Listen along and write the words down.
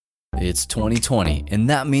It's 2020, and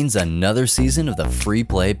that means another season of the Free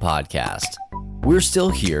Play Podcast. We're still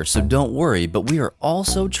here, so don't worry, but we are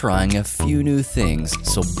also trying a few new things,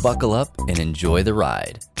 so buckle up and enjoy the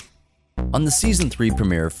ride. On the Season 3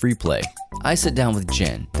 premiere of Free Play, I sit down with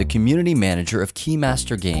Jen, the community manager of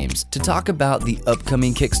Keymaster Games, to talk about the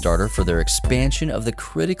upcoming Kickstarter for their expansion of the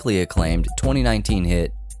critically acclaimed 2019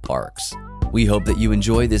 hit, Parks. We hope that you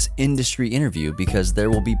enjoy this industry interview because there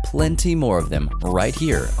will be plenty more of them right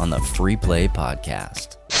here on the Free Play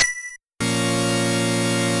Podcast.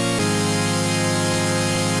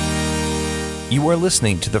 You are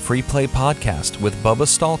listening to the Free Play Podcast with Bubba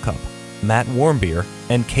Stallcup, Matt Warmbier,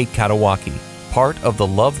 and Kate Katawaki, part of the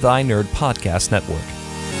Love Thy Nerd Podcast Network.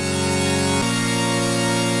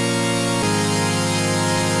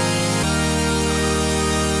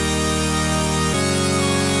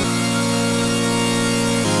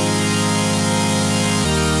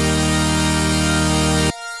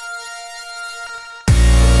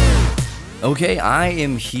 Okay, I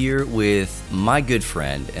am here with my good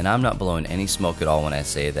friend, and I'm not blowing any smoke at all when I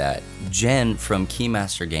say that, Jen from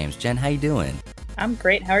Keymaster Games. Jen, how you doing? I'm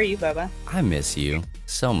great. How are you, Bubba? I miss you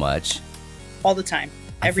so much. All the time.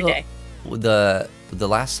 Every day. The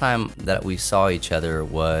last time that we saw each other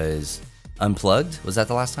was Unplugged. Was that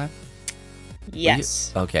the last time?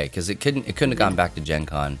 Yes. Okay, because it couldn't have gone back to Gen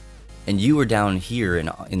Con. And you were down here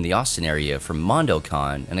in the Austin area for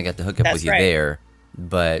MondoCon, and I got to hook up with you there.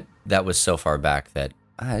 But that was so far back that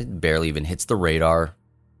it barely even hits the radar.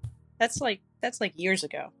 That's like years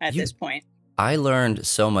ago at this point. I learned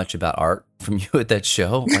so much about art from you at that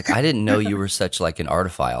show. Like, I didn't know you were such like an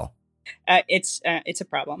artophile. It's a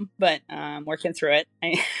problem, but working through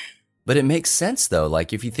it. But it makes sense though.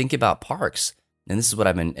 Like, if you think about Parks, and this is what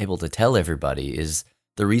I've been able to tell everybody, is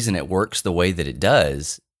the reason it works the way that it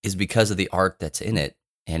does is because of the art that's in it,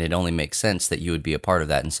 and it only makes sense that you would be a part of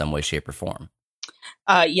that in some way, shape, or form.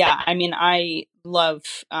 Yeah, I mean, I love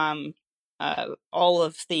all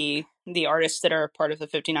of the artists that are part of the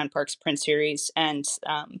 59 Parks print series, and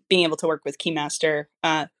being able to work with Keymaster,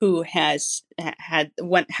 who has had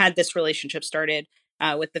this relationship started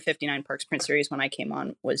with the 59 Parks print series when I came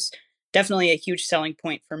on, was definitely a huge selling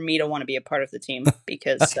point for me to want to be a part of the team,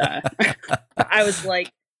 because I was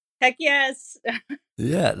like, heck yes.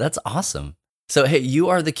 Yeah, that's awesome. So, hey, you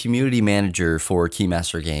are the community manager for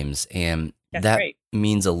Keymaster Games, and that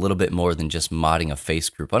means a little bit more than just modding a face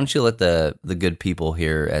group. Why don't you let the good people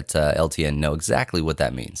here at LTN know exactly what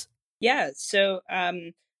that means? Yeah, so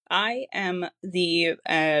I am the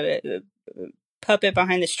puppet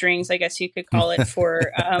behind the strings, I guess you could call it,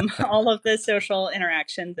 for all of the social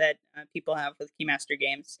interaction that people have with Keymaster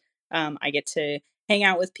Games. I get to hang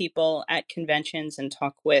out with people at conventions and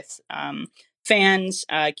talk with fans,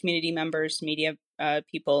 community members, media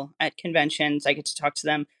people at conventions. I get to talk to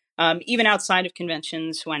them even outside of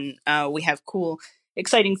conventions when we have cool,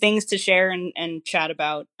 exciting things to share and chat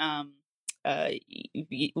about.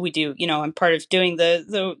 We do, I'm part of doing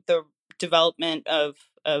the development of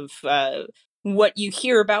what you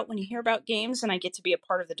hear about when you hear about games, and I get to be a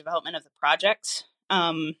part of the development of the projects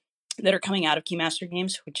that are coming out of Keymaster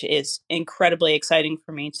Games, which is incredibly exciting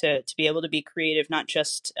for me to be able to be creative, not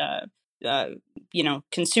just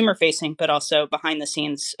consumer facing, but also behind the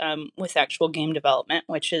scenes with actual game development,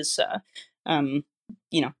 which is a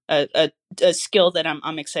skill that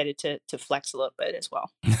I'm excited to flex a little bit as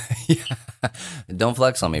well. Yeah. Don't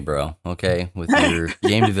flex on me, bro. Okay, with your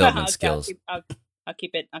game development skills. I'll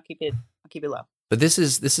keep it low. But this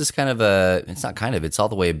is kind of it's all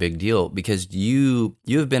the way a big deal, because you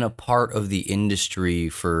have been a part of the industry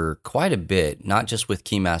for quite a bit, not just with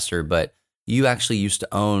Keymaster, but you actually used to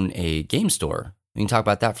own a game store. We can talk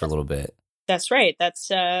about that for a little bit. That's right. That's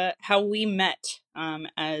how we met,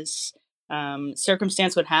 as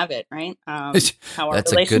circumstance would have it, right? That's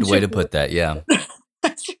a good way to put that, yeah.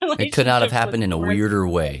 It could not have happened in a weirder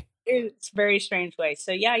way. It's a very strange way.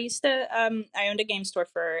 So yeah, I owned a game store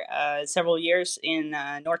for several years in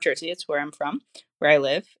North Jersey. It's where I'm from, where I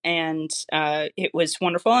live. And it was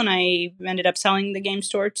wonderful. And I ended up selling the game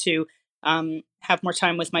store to have more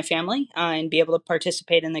time with my family and be able to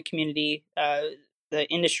participate in the community, the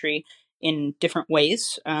industry in different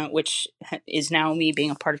ways, which is now me being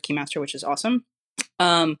a part of Keymaster, which is awesome.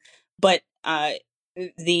 But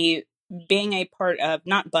the being a part of,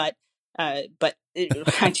 I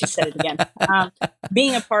just said it again,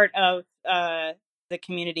 being a part of the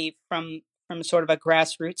community from sort of a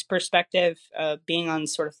grassroots perspective, being on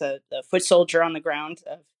sort of the foot soldier on the ground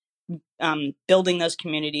of building those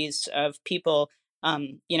communities of people,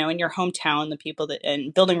 in your hometown, the people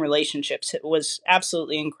and building relationships. It was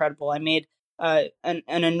absolutely incredible. I made an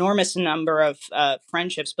enormous number of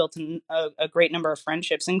friendships, built in a great number of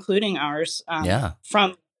friendships, including ours, Yeah.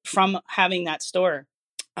 from having that store.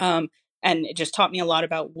 And it just taught me a lot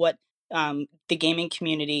about what the gaming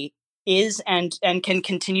community is and can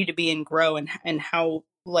continue to be and grow, and how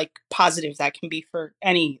like positive that can be for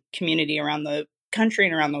any community around the country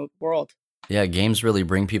and around the world. Yeah, games really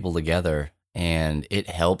bring people together, and it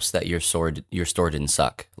helps that your store didn't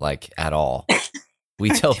suck like at all. We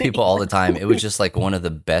tell people all the time it was just like one of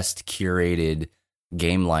the best curated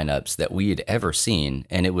game lineups that we had ever seen,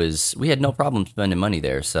 and we had no problem spending money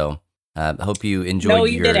there. So I hope you enjoyed No,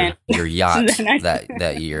 you didn't. your yacht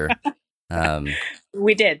that year.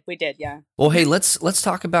 We did, yeah. Well, hey, let's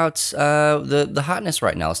talk about the hotness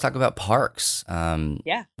right now. Let's talk about parks.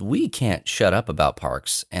 Yeah. We can't shut up about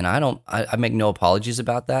parks, and I make no apologies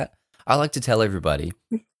about that. I like to tell everybody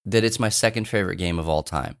that it's my second favorite game of all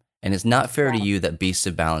time, and it's not fair to you that Beasts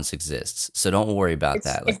of Balance exists. So don't worry about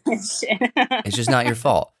that. Like, it's just not your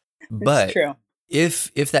fault. But it's true.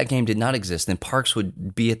 If that game did not exist, then Parks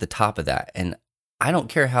would be at the top of that. And I don't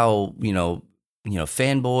care how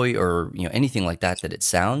fanboy or anything like that it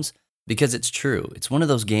sounds, because it's true. It's one of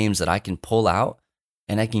those games that I can pull out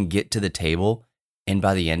and I can get to the table, and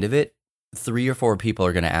by the end of it, 3 or 4 people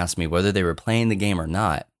are going to ask me, whether they were playing the game or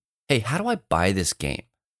not, hey, how do I buy this game?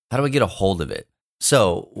 How do I get a hold of it?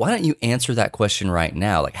 So why don't you answer that question right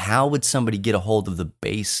now? Like, how would somebody get a hold of the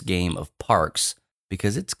base game of Parks?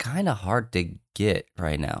 Because it's kind of hard to get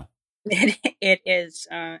right now. It is.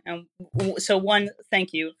 So one,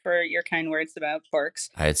 thank you for your kind words about Parks.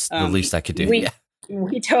 It's the least I could do.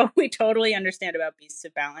 We totally understand about Beasts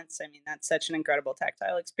of Balance. I mean, that's such an incredible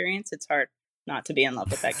tactile experience. It's hard not to be in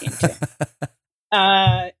love with that game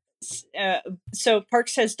too. So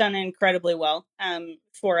Parks has done incredibly well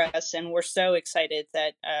for us, and we're so excited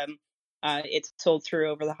that it's sold through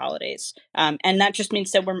over the holidays. And that just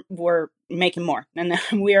means that we're making more, and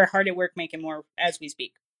we are hard at work making more as we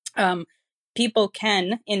speak. People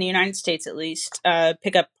can, in the United States at least,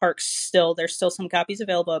 pick up Parks still. There's still some copies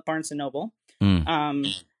available at Barnes & Noble.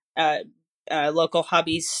 Local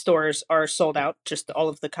hobby stores are sold out. Just all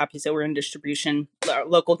of the copies that were in distribution.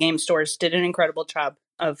 Local game stores did an incredible job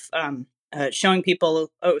of showing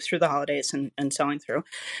people through the holidays and selling through.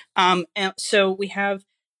 And so we have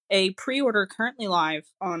a pre-order currently live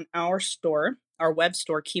on our store, our web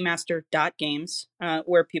store, keymaster.games,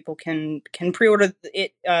 where people can pre-order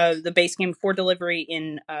it, the base game for delivery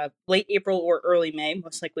in late April or early May,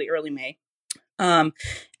 most likely early May. And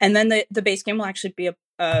then the base game will actually be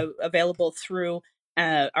available through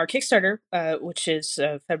our Kickstarter, which is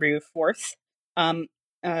February 4th,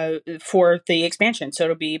 for the expansion. So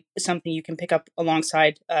it'll be something you can pick up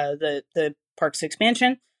alongside the Parks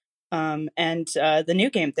expansion and the new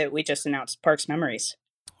game that we just announced, Parks Memories.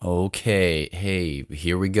 Okay, hey,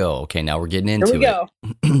 here we go. Okay, now we're getting into it. Here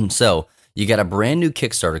we go. So you got a brand new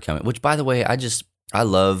Kickstarter coming, which, by the way, I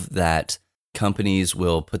love that companies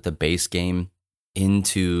will put the base game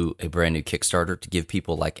into a brand new Kickstarter to give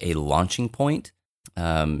people like a launching point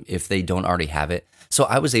if they don't already have it. So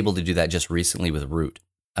I was able to do that just recently with Root.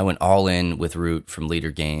 I went all in with Root from Leader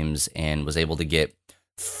Games and was able to get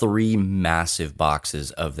 3 massive boxes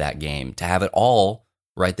of that game to have it all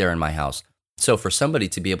right there in my house. So for somebody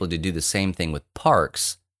to be able to do the same thing with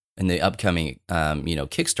Parks in the upcoming,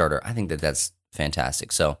 Kickstarter, I think that's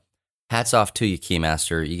fantastic. So hats off to you,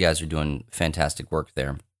 Keymaster. You guys are doing fantastic work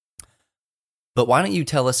there. But why don't you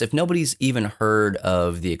tell us, if nobody's even heard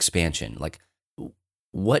of the expansion, like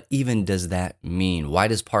what even does that mean? Why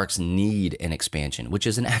does Parks need an expansion? Which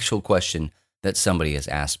is an actual question that somebody has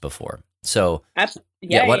asked before. So why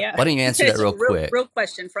don't you answer that real quick? Real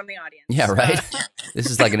question from the audience. Yeah, right.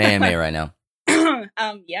 This is like an AMA right now.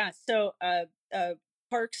 So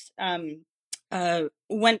Parks,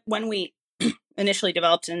 when we initially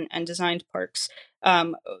developed and designed Parks,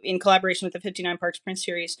 in collaboration with the 59 Parks Print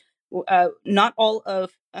Series, not all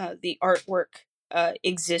of the artwork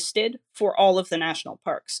existed for all of the national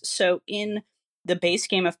parks. So in the base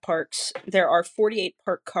game of Parks, there are 48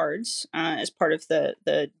 park cards as part of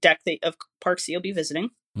the deck of parks that you'll be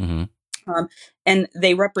visiting. Mm-hmm. And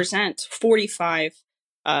they represent 45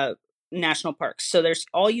 national parks. So there's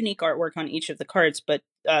all unique artwork on each of the cards, but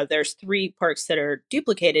there's 3 parks that are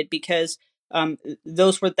duplicated because that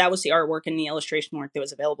was the artwork and the illustration work that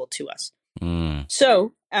was available to us.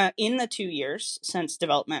 So in the 2 years since the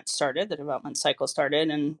development cycle started,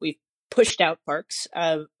 and we've pushed out Parks,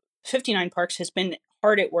 59 Parks has been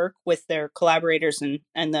hard at work with their collaborators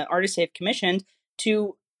and the artists they've commissioned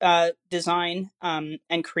to design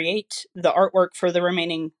and create the artwork for the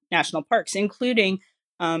remaining national parks, including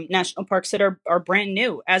national parks that are brand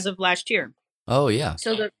new as of last year. Oh, yeah.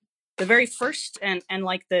 So the very first and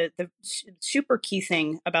like the super key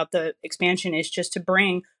thing about the expansion is just to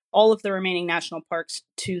bring all of the remaining national parks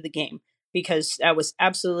to the game, because that was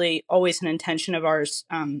absolutely always an intention of ours.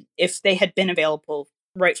 If they had been available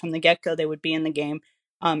right from the get-go, they would be in the game.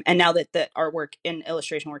 And now that the artwork and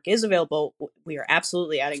illustration work is available, we are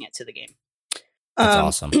absolutely adding it to the game. That's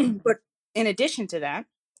awesome. But in addition to that,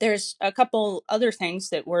 there's a couple other things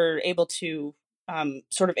that we're able to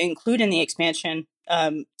sort of include in the expansion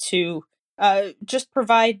to just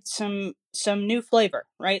provide some new flavor,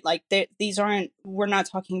 right? Like these aren't, we're not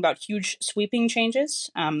talking about huge sweeping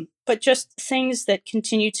changes, but just things that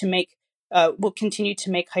continue to make will continue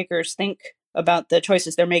to make hikers think about the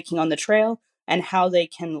choices they're making on the trail and how they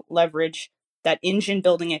can leverage that engine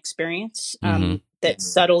building experience that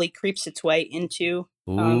subtly creeps its way into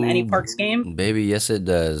any parks game. Baby, yes it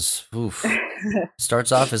does. Oof.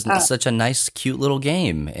 Starts off as such a nice, cute little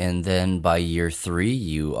game, and then by year 3,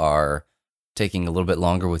 you are taking a little bit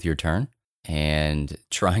longer with your turn and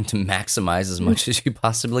trying to maximize as much as you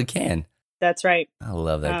possibly can. That's right. I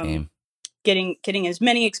love that game. Getting as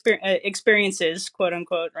many experiences, quote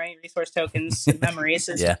unquote, right, resource tokens, memories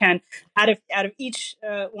as you can out of each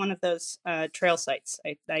one of those trail sites.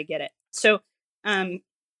 I get it. So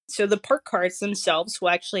the park cards themselves will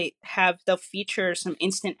actually they'll feature some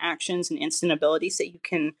instant actions and instant abilities that you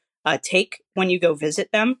can take when you go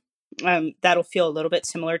visit them. That'll feel a little bit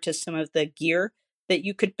similar to some of the gear that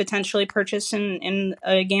you could potentially purchase in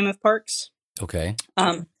a game of parks. Okay.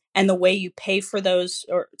 And the way you pay for those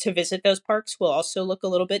or to visit those parks will also look a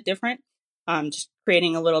little bit different. Just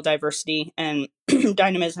creating a little diversity and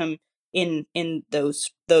dynamism in those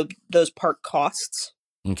park costs.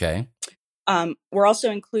 Okay. We're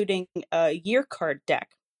also including a year card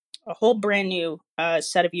deck, a whole brand new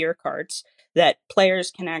set of year cards that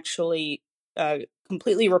players can actually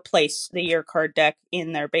completely replace the year card deck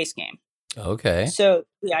in their base game. Okay. So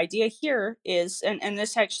the idea here is, and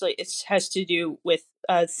this actually has to do with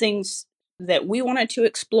things that we wanted to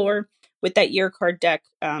explore with that year card deck.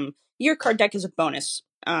 Year card deck is a bonus.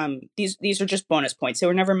 These are just bonus points. They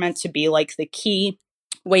were never meant to be like the key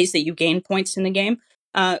ways that you gain points in the game.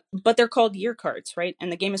 But they're called year cards, right?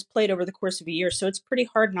 And the game is played over the course of a year, so it's pretty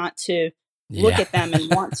hard not to look at them and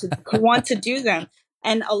want to do them.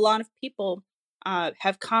 And a lot of people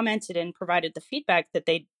have commented and provided the feedback that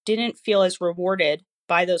they didn't feel as rewarded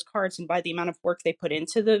by those cards and by the amount of work they put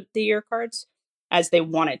into the year cards as they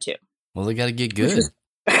wanted to. Well, they got to get good.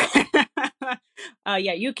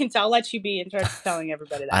 Yeah, you can tell. I'll let you be in charge of telling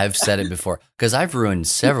everybody that. I've said it before, because I've ruined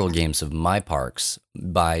several games of my parks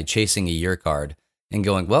by chasing a year card and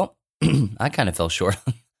going, well, I kind of fell short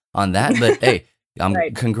on that. But hey,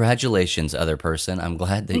 Right. Congratulations, other person. I'm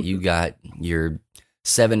glad that you got your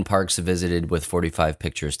 7 parks visited with 45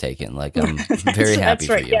 pictures taken. Like, I'm very happy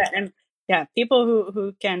for you. Yeah, and people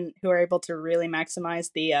who are able to really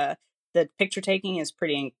maximize the picture taking is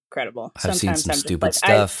pretty incredible. I've seen some stupid like,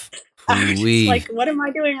 stuff. Like, what am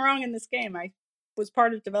I doing wrong in this game? I was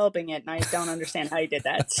part of developing it, and I don't understand how you did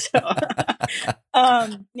that. So,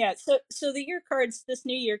 So the year cards, this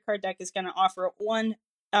new year card deck is going to offer 1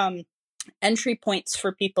 entry points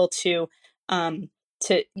for people to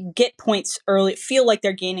get points early, feel like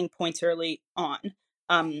they're gaining points early on.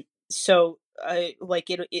 The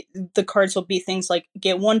cards will be things like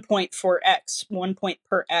get 1 point for X, 1 point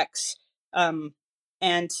per X,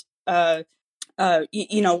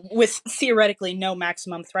 with theoretically no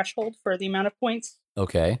maximum threshold for the amount of points.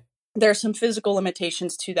 Okay. There are some physical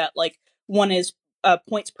limitations to that. Like, one is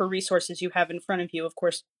points per resources you have in front of you. Of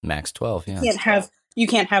course, max 12. Yeah. You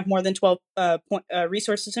can't have more than 12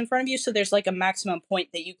 resources in front of you. So there's like a maximum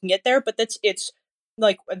point that you can get there, but it's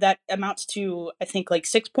like that amounts to, I think, like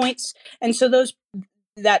 6 points. And so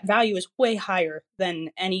that value is way higher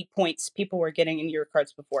than any points people were getting in year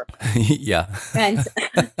cards before. Yeah. And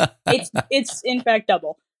it's in fact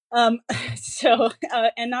double. And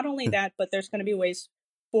not only that, but there's going to be ways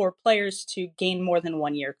for players to gain more than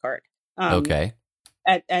 1 year card. Okay.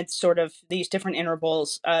 At sort of these different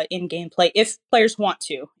intervals in gameplay, if players want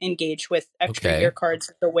to engage with extra year cards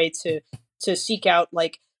as a way to seek out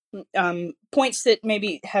like points that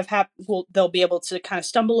maybe they'll be able to kind of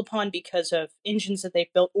stumble upon because of engines that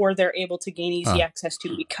they've built, or they're able to gain easy access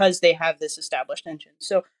to because they have this established engine.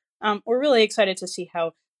 So we're really excited to see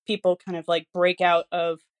how people kind of like break out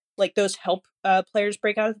of like those help players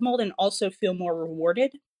break out of the mold and also feel more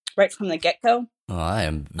rewarded right from the get-go. Well, I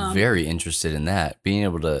am very interested in that. Being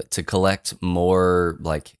able to collect more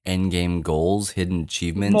like end game goals, hidden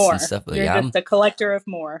achievements and stuff. You're just a collector of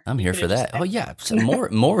more. I'm here for that. Oh yeah, so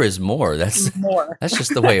more is more. That's more. That's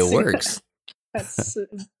just the way it works. That's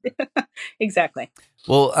exactly.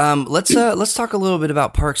 Well, let's talk a little bit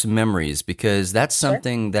about Parks Memories, because that's Sure.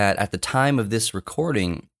 something that at the time of this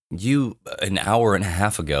recording, you an hour and a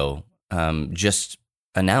half ago just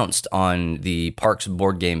announced on the Parks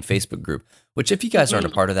Board Game Facebook group. Which, if you guys aren't a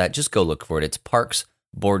part of that, just go look for it. It's Parks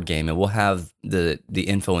Board Game, and we'll have the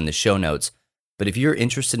info in the show notes. But if you're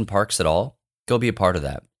interested in parks at all, go be a part of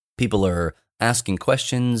that. People are asking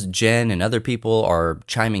questions. Jen and other people are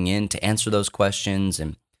chiming in to answer those questions,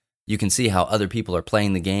 and you can see how other people are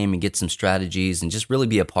playing the game and get some strategies and just really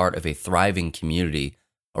be a part of a thriving community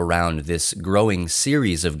around this growing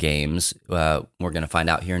series of games. We're going to find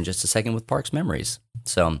out here in just a second with Parks Memories.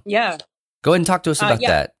 So Yeah. go ahead and talk to us about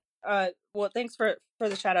that. Well, thanks for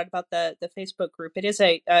the shout out about the Facebook group. It is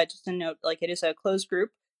a just a note, like, it is a closed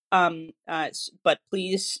group. But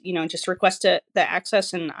please, just request the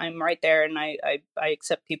access, and I'm right there, and I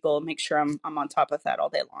accept people. Make sure I'm on top of that all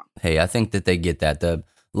day long. Hey, I think that they get that. The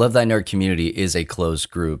Love Thy Nerd community is a closed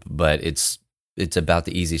group, but it's about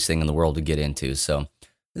the easiest thing in the world to get into. So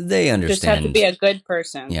they understand. Just have to be a good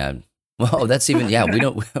person. Yeah. Well, that's even,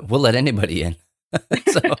 we'll let anybody in.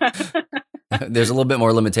 So there's a little bit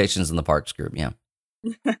more limitations in the Parks group. Yeah.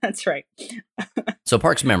 That's right. So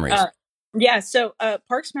Parks Memories. So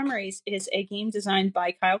Parks Memories is a game designed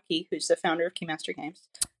by Kyle Key, who's the founder of Keymaster Games.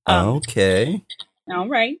 Okay. All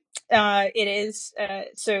right. It is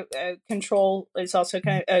Control is also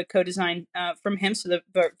kind of co-designed from him. So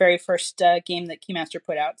the very first game that Keymaster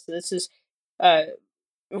put out. So this is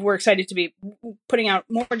we're excited to be putting out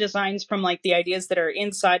more designs from like the ideas that are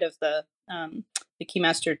inside of the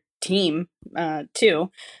Keymaster team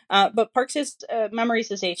too. But Parks Memories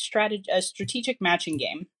is a strategic matching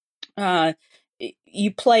game.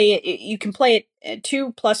 You can play it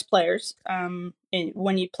 2+ players.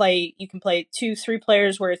 When you play, you can play 2-3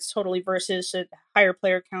 players where it's totally versus. At higher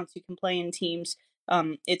player counts, you can play in teams.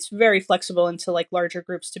 It's very flexible into like larger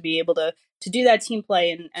groups to be able to do that team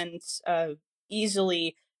play and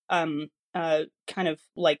easily kind of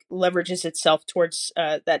like leverages itself towards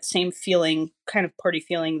that same feeling, kind of party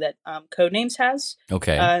feeling that Codenames has.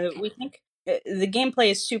 Okay. We think the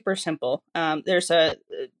gameplay is super simple. There's the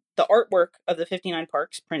artwork of the 59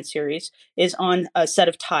 Parks print series is on a set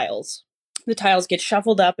of tiles. The tiles get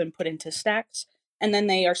shuffled up and put into stacks, and then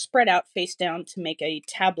they are spread out face down to make a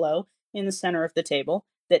tableau in the center of the table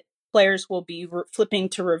that players will be flipping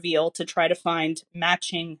to reveal to try to find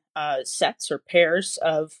matching sets or pairs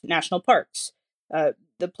of national parks.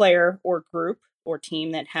 The player or group or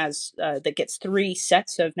team that has that gets 3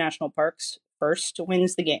 sets of national parks first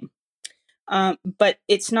wins the game. But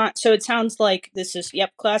it's not, so it sounds like this is,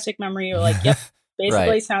 classic memory, or like, basically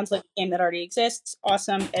right. Sounds like a game that already exists.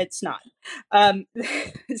 Awesome. It's not.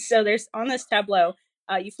 So there's, on this tableau,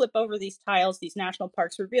 you flip over these tiles, these national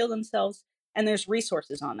parks reveal themselves, and there's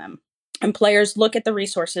resources on them. And players look at the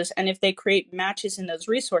resources, and if they create matches in those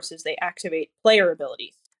resources, they activate player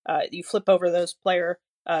abilities. You flip over those player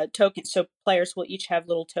tokens, so players will each have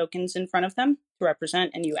little tokens in front of them to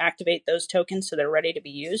represent, and you activate those tokens so they're ready to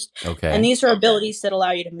be used. Okay. And these are abilities that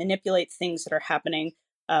allow you to manipulate things that are happening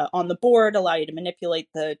on the board, allow you to manipulate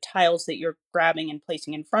the tiles that you're grabbing and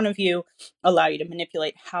placing in front of you, allow you to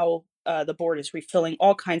manipulate how the board is refilling,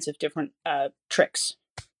 all kinds of different tricks.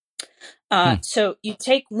 So you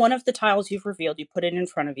take one of the tiles you've revealed, you put it in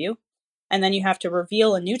front of you, and then you have to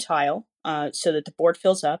reveal a new tile so that the board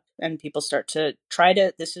fills up and people start to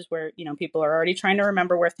this is where, people are already trying to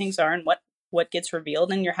remember where things are and what gets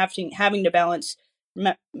revealed. And you're having to balance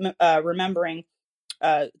remembering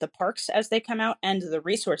the parks as they come out and the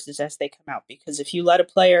resources as they come out. Because if you let a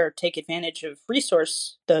player take advantage of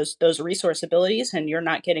those resource abilities and you're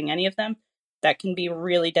not getting any of them, that can be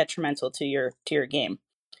really detrimental to your game.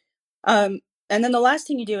 And then the last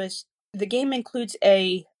thing you do is the game includes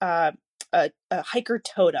a hiker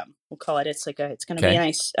totem. We'll call it. It's going to be a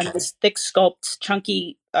nice thick sculpt,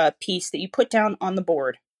 chunky piece that you put down on the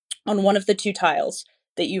board on one of the 2 tiles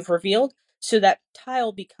that you've revealed, so that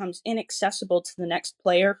tile becomes inaccessible to the next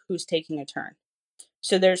player who's taking a turn.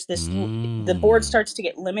 So there's this. The board starts to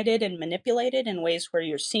get limited and manipulated in ways where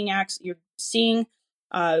you're seeing things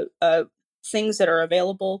that are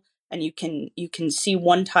available, and you can see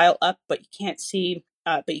one tile up, but you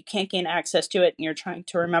can't gain access to it, and you're trying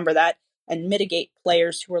to remember that and mitigate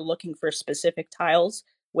players who are looking for specific tiles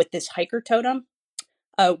with this hiker totem,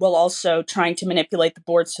 while also trying to manipulate the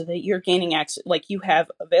board so that you're gaining access, like you have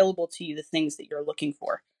available to you the things that you're looking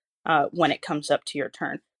for when it comes up to your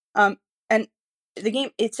turn. And the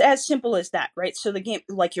game, it's as simple as that, right? So the game,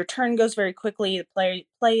 like, your turn goes very quickly. The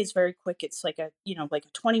play is very quick. It's like a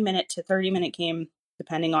 20-minute to 30-minute game,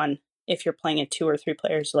 depending on if you're playing in 2 or 3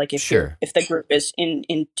 players, like Sure. if the group is in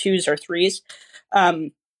 2s or 3s.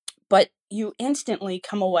 But you instantly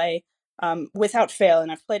come away without fail,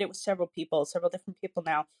 and I've played it with several different people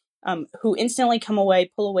now, who instantly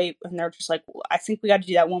pull away, and they're just like, I think we got to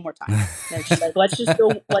do that one more time. And they're just like, let's just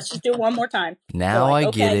do it one more time. Now like,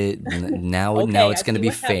 I get it. Now it's going to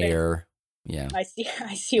be fair. Yeah. I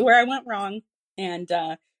see where I went wrong. And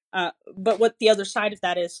but what the other side of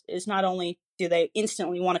that is not only do they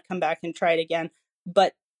instantly want to come back and try it again,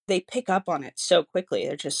 but they pick up on it so quickly.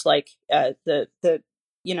 They're just like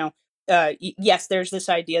yes, there's this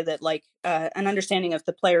idea that like an understanding of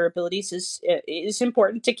the player abilities is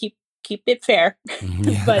important to keep it fair.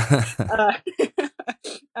 Yeah.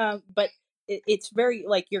 But it's very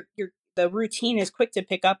like the routine is quick to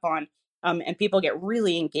pick up on, and people get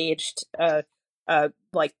really engaged,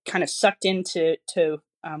 like kind of sucked into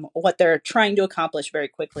what they're trying to accomplish very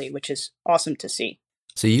quickly, which is awesome to see.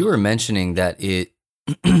 So you were mentioning that it,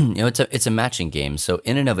 it's a matching game. So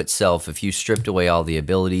in and of itself, if you stripped away all the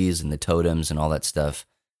abilities and the totems and all that stuff,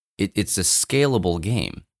 it's a scalable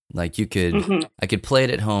game. Like I could play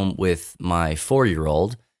it at home with my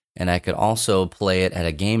 4-year-old, and I could also play it at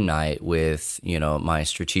a game night with, my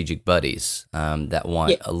strategic buddies that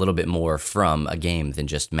want a little bit more from a game than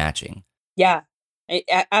just matching. Yeah,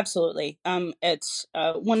 absolutely. It's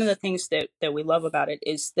one of the things that we love about it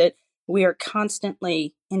is that we are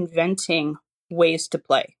constantly inventing ways to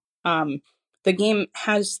play. The game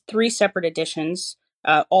has 3 separate editions,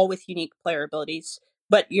 all with unique player abilities.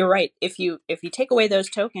 But you're right. If you take away those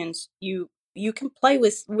tokens, you can play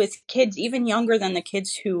with kids even younger than the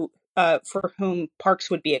kids who for whom Parks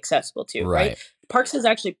would be accessible to. Right. Parks is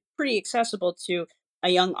actually pretty accessible to a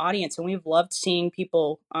young audience, and we've loved seeing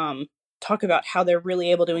people talk about how they're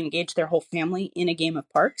really able to engage their whole family in a game of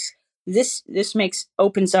Parks. This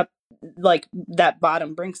opens up like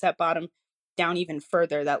brings that bottom down even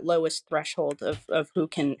further, that lowest threshold of who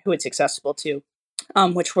it's accessible to,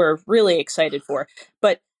 which we're really excited for.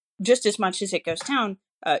 But just as much as it goes down,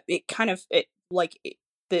 the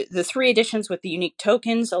 3 editions with the unique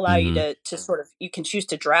tokens allow you to sort of, you can choose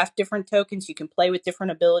to draft different tokens, you can play with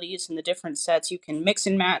different abilities in the different sets, you can mix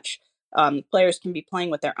and match. Players can be playing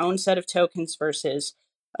with their own set of tokens versus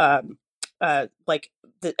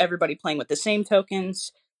everybody playing with the same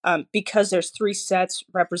tokens. Because there's 3 sets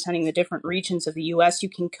representing the different regions of the U.S., you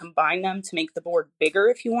can combine them to make the board bigger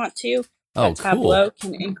if you want to. Oh, Tableau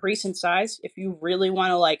can increase in size if you really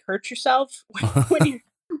want to like hurt yourself when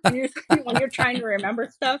you're trying to remember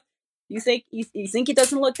stuff. You think it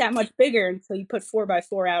doesn't look that much bigger until you put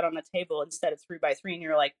 4x4 out on the table instead of 3x3, and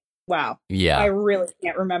you're like, wow, yeah, I really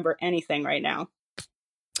can't remember anything right now.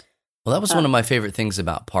 Well, that was one of my favorite things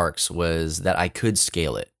about Parks, was that I could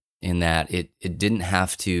scale it, in that it didn't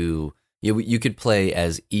have to, you could play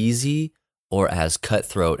as easy or as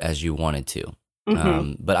cutthroat as you wanted to.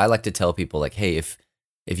 But I like to tell people, like, hey, if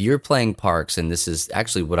you're playing Parks, and this is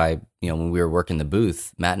actually what when we were working the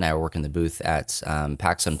booth, Matt and I were working the booth at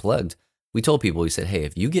PAX Unplugged, we told people, we said, hey,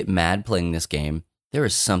 if you get mad playing this game, there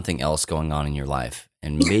is something else going on in your life,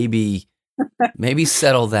 and maybe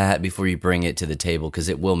settle that before you bring it to the table, because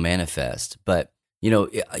it will manifest. But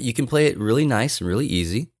you can play it really nice and really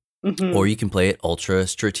easy, or you can play it ultra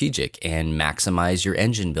strategic and maximize your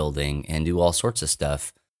engine building and do all sorts of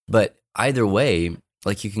stuff. But either way,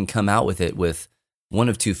 like, you can come out with it with one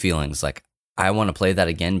of 2 feelings. Like, I want to play that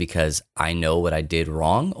again because I know what I did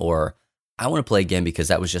wrong, or I want to play again because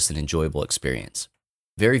that was just an enjoyable experience.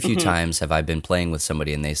 Very few times have I been playing with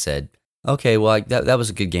somebody and they said, okay, well, that was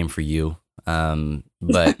a good game for you. But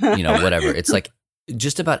whatever. It's like,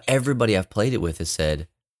 just about everybody I've played it with has said,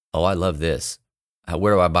 oh, I love this.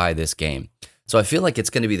 Where do I buy this game? So I feel like it's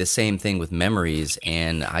going to be the same thing with Memories,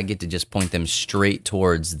 and I get to just point them straight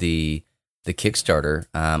towards the Kickstarter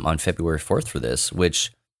on February 4th for this,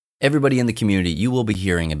 which everybody in the community, you will be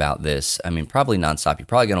hearing about this. I mean, probably nonstop. You're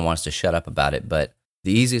probably going to want us to shut up about it, but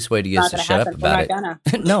the easiest way to get us to shut up about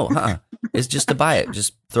it, no, is just to buy it.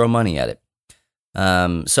 Just throw money at it.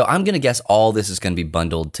 So I'm going to guess all this is going to be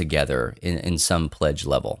bundled together in some pledge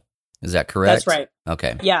level. Is that correct? That's right.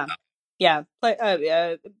 Okay. Yeah.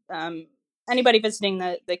 Anybody visiting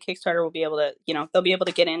the Kickstarter will be able to, they'll be able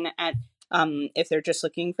to get in at, if they're just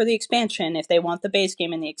looking for the expansion, if they want the base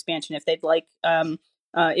game and the expansion, if they'd like,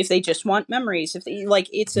 if they just want Memories, if they like,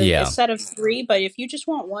 it's a set of 3, but if you just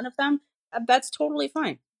want one of them, that's totally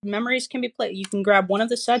fine. Memories can be played. You can grab one of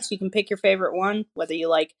the sets. You can pick your favorite one, whether you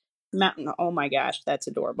like Mountain. Oh my gosh, that's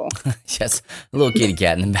adorable. Yes, a little kitty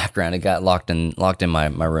cat in the background. It got locked in my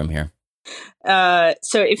room here.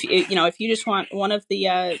 So if you just want one of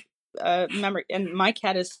the memory, and my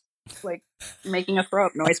cat is like making a throw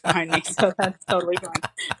up noise behind me, so that's totally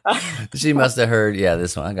fine. She must have heard. Yeah,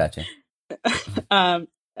 this one. I got you.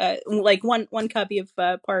 Like one copy of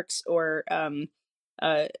Parks or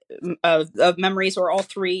of Memories, or all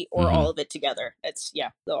three, or all of it together. It's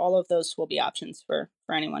all of those will be options for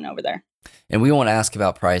anyone over there. And we won't ask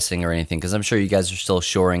about pricing or anything because I'm sure you guys are still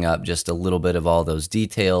shoring up just a little bit of all those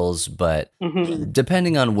details. But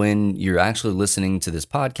depending on when you're actually listening to this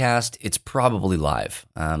podcast, it's probably live.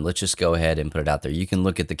 Let's just go ahead and put it out there. You can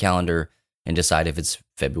look at the calendar and decide if it's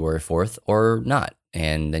February 4th or not,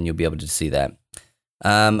 and then you'll be able to see that.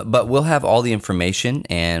 But we'll have all the information,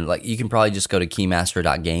 and like you can probably just go to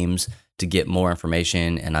keymaster.games to get more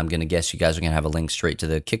information. And I'm going to guess you guys are going to have a link straight to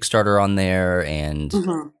the Kickstarter on there and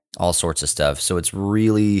all sorts of stuff. So it's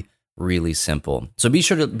really, really simple. So be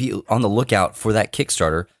sure to be on the lookout for that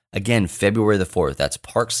Kickstarter. Again, February the 4th. That's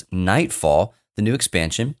Parks Nightfall, the new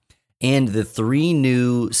expansion, and the 3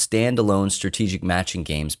 new standalone strategic matching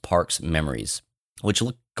games, Parks Memories, which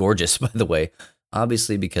look gorgeous, by the way.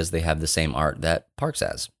 Obviously, because they have the same art that Parks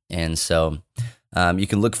has. And so you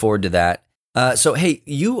can look forward to that. So, hey,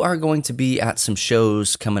 you are going to be at some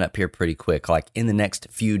shows coming up here pretty quick. Like in the next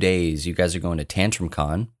few days, you guys are going to Tantrum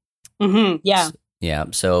Con. Yeah. Yeah.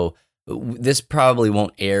 So this probably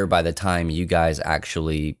won't air by the time you guys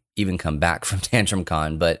actually even come back from Tantrum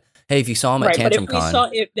Con. But hey, if you saw them at Tantrum Con.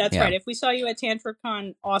 That's right. If we saw you at Tantrum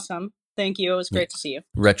Con, awesome. Thank you. It was great to see you.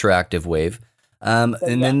 Retroactive Wave. And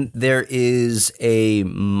then there is a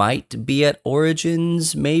might be at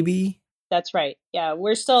Origins, maybe? That's right. Yeah,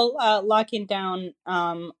 we're still locking down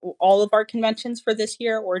all of our conventions for this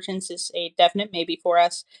year. Origins is a definite maybe for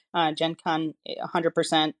us. Gen Con,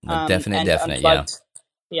 100%. Definite,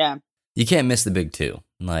 yeah. You can't miss the big 2.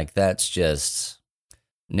 Like, that's just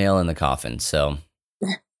nail in the coffin, so.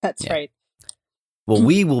 That's right. Well,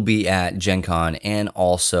 we will be at Gen Con, and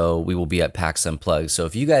also we will be at PAX Unplugged. So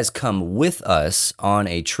if you guys come with us on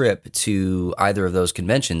a trip to either of those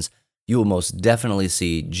conventions, you will most definitely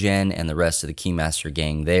see Jen and the rest of the Keymaster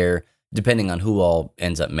gang there, depending on who all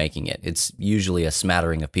ends up making it. It's usually a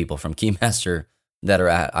smattering of people from Keymaster that are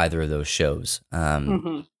at either of those shows.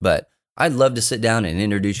 But I'd love to sit down and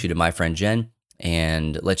introduce you to my friend Jen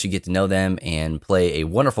and let you get to know them and play a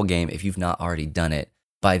wonderful game if you've not already done it.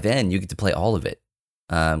 By then, you get to play all of it.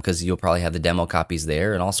 Because you'll probably have the demo copies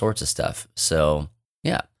there and all sorts of stuff. So,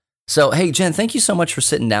 yeah. So, hey, Jen, thank you so much for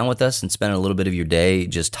sitting down with us and spending a little bit of your day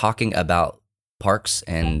just talking about Parks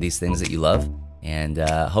and these things that you love. And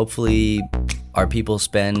hopefully our people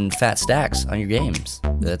spend fat stacks on your games.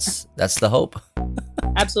 That's the hope.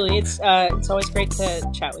 Absolutely. It's always great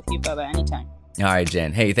to chat with you, Bubba, anytime. All right,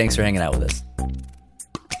 Jen. Hey, thanks for hanging out with us.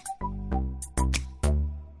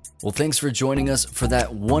 Well, thanks for joining us for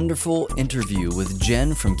that wonderful interview with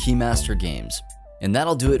Jen from Keymaster Games. And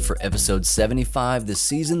that'll do it for episode 75, the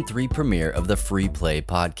season 3 premiere of the Free Play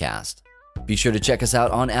podcast. Be sure to check us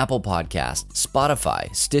out on Apple Podcasts,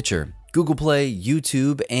 Spotify, Stitcher, Google Play,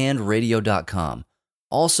 YouTube, and radio.com.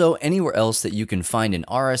 Also, anywhere else that you can find an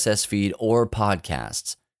RSS feed or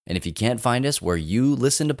podcasts. And if you can't find us where you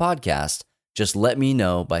listen to podcasts, just let me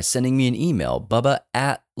know by sending me an email,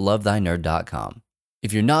 bubba@lovethynerd.com.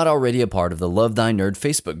 If you're not already a part of the Love Thy Nerd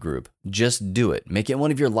Facebook group, just do it. Make it one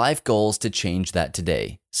of your life goals to change that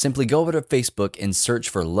today. Simply go over to Facebook and search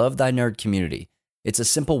for Love Thy Nerd Community. It's a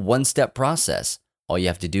simple one-step process. All you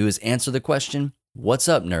have to do is answer the question, "What's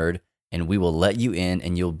up, nerd?" and we will let you in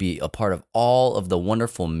and you'll be a part of all of the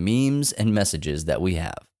wonderful memes and messages that we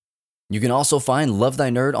have. You can also find Love Thy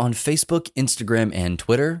Nerd on Facebook, Instagram, and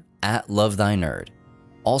Twitter @LoveThyNerd.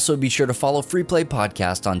 Also, be sure to follow Free Play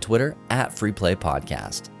Podcast on Twitter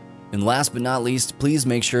 @FreePlayPodcast. And last but not least, please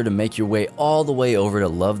make sure to make your way all the way over to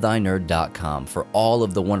lovethynerd.com for all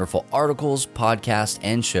of the wonderful articles, podcasts,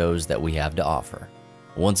 and shows that we have to offer.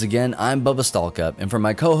 Once again, I'm Bubba Stallcup, and for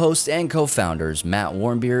my co-hosts and co-founders, Matt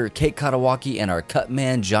Warmbier, Kate Katawaki, and our cut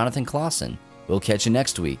man, Jonathan Clausen, we'll catch you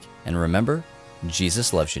next week. And remember,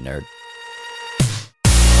 Jesus loves you, nerd.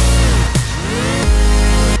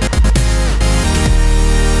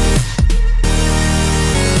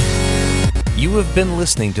 You have been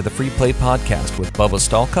listening to the Free Play Podcast with Bubba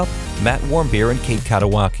Stallcup, Matt Warmbier, and Kate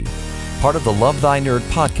Katawaki, part of the Love Thy Nerd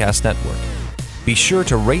Podcast Network. Be sure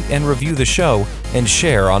to rate and review the show and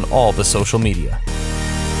share on all the social media.